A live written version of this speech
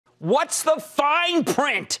What's the fine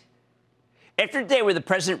print? After a day where the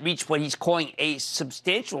president reached what he's calling a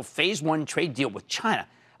substantial phase one trade deal with China,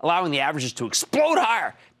 allowing the averages to explode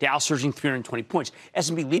higher, Dow surging 320 points,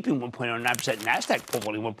 S&P leaping 1.09%, NASDAQ pole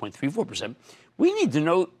vaulting 1.34%, we need to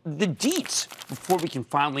know the deets before we can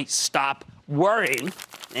finally stop worrying.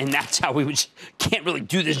 And that's how we can't really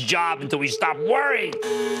do this job until we stop worrying.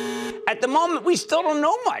 At the moment, we still don't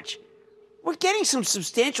know much. We're getting some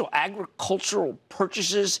substantial agricultural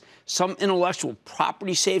purchases, some intellectual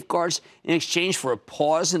property safeguards in exchange for a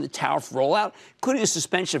pause in the tariff rollout, including a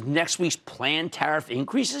suspension of next week's planned tariff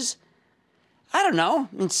increases. I don't know.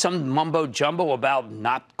 I mean, some mumbo jumbo about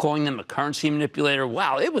not calling them a currency manipulator.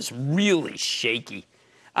 Wow, it was really shaky.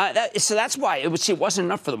 So that's why it wasn't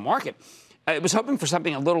enough for the market. It was hoping for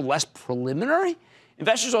something a little less preliminary.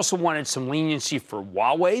 Investors also wanted some leniency for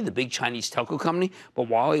Huawei, the big Chinese telco company, but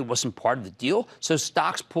Huawei wasn't part of the deal, so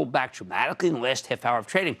stocks pulled back dramatically in the last half hour of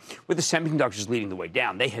trading, with the semiconductors leading the way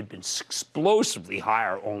down. They had been explosively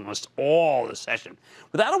higher almost all the session.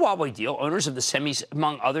 Without a Huawei deal, owners of the semis,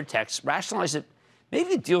 among other techs, rationalized that maybe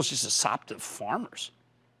the deal's just a sop to farmers.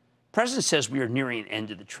 The president says we are nearing an end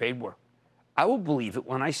to the trade war. I will believe it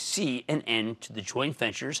when I see an end to the joint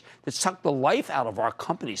ventures that suck the life out of our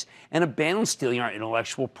companies and abandon stealing our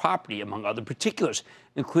intellectual property, among other particulars,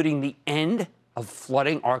 including the end of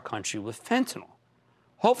flooding our country with fentanyl.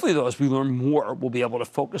 Hopefully, though, as we learn more, we'll be able to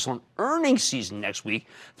focus on earnings season next week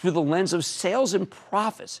through the lens of sales and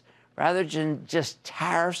profits, rather than just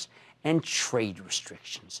tariffs and trade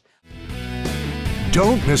restrictions.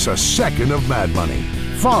 Don't miss a second of Mad Money.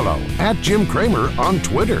 Follow @Jim Cramer on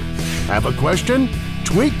Twitter. Have a question?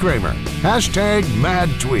 Tweet Cramer.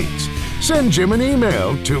 #MadTweets. Send Jim an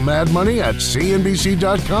email to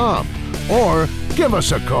madmoney@cnbc.com or give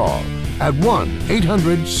us a call at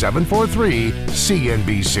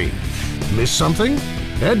 1-800-743-CNBC. Miss something?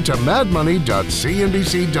 Head to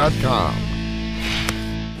madmoney.cnbc.com.